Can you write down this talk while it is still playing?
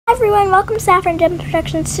Hi everyone, welcome to Saffron Gem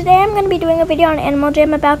Productions. Today I'm going to be doing a video on Animal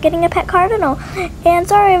Jam about getting a pet cardinal. And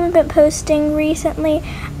sorry I haven't been posting recently.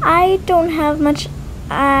 I don't have much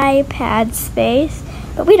iPad space,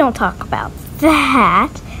 but we don't talk about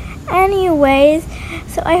that. Anyways,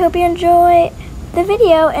 so I hope you enjoy the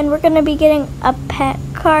video, and we're going to be getting a pet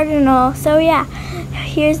cardinal. So yeah,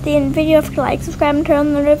 here's the video. If you like, subscribe, and turn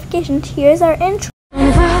on the notifications. Here's our intro.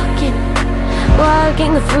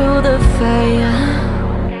 Walking through the fire.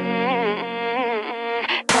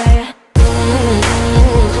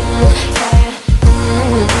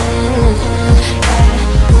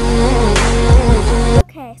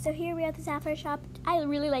 Okay, so here we are at the Sapphire shop. I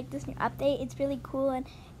really like this new update. It's really cool and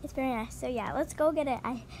it's very nice. So yeah, let's go get it.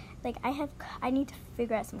 I need to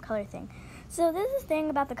figure out some color thing. So this is the thing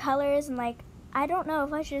about the colors, and I don't know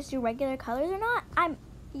if I should just do regular colors or not.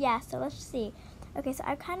 So let's see. Okay, so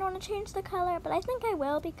I kind of want to change the color, but I think I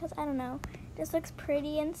will because I don't know. This looks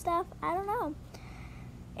pretty and stuff. I don't know.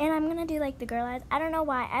 And I'm gonna do the girl eyes. I don't know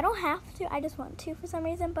why. I don't have to. I just want to for some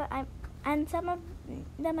reason. But and some of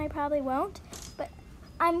them I probably won't. But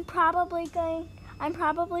I'm probably going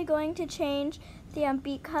to change the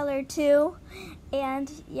beak color too.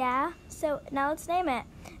 And yeah. So now let's name it.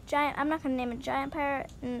 Giant. I'm not gonna name it Giant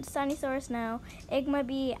Pirate and Sunnysaurus. No. Igma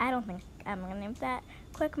Bee. I don't think I'm gonna name that.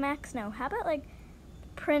 Quick Max. No. How about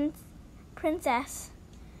Princess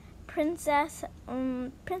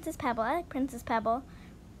Pebble. I like Princess Pebble.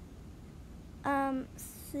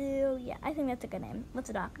 So yeah, I think that's a good name. Let's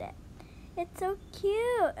adopt it. It's so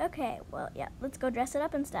cute. Okay, well, yeah, let's go dress it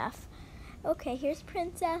up and stuff. Okay, here's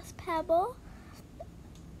Princess Pebble.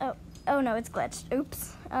 Oh no, it's glitched.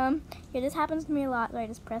 Oops. Yeah, this happens to me a lot, so I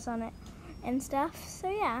just press on it and stuff. So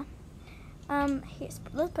yeah.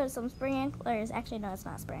 Let's put some spring antlers. Actually, no, it's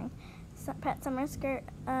not spring. Pet summer skirt.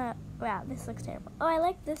 Wow, this looks terrible. Oh, I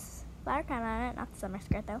like this flower crown on it. Not the summer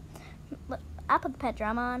skirt, though. I'll put the pet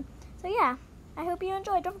drama on. So, yeah. I hope you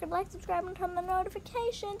enjoyed. Don't forget to like, subscribe, and turn on the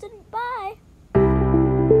notifications. And bye!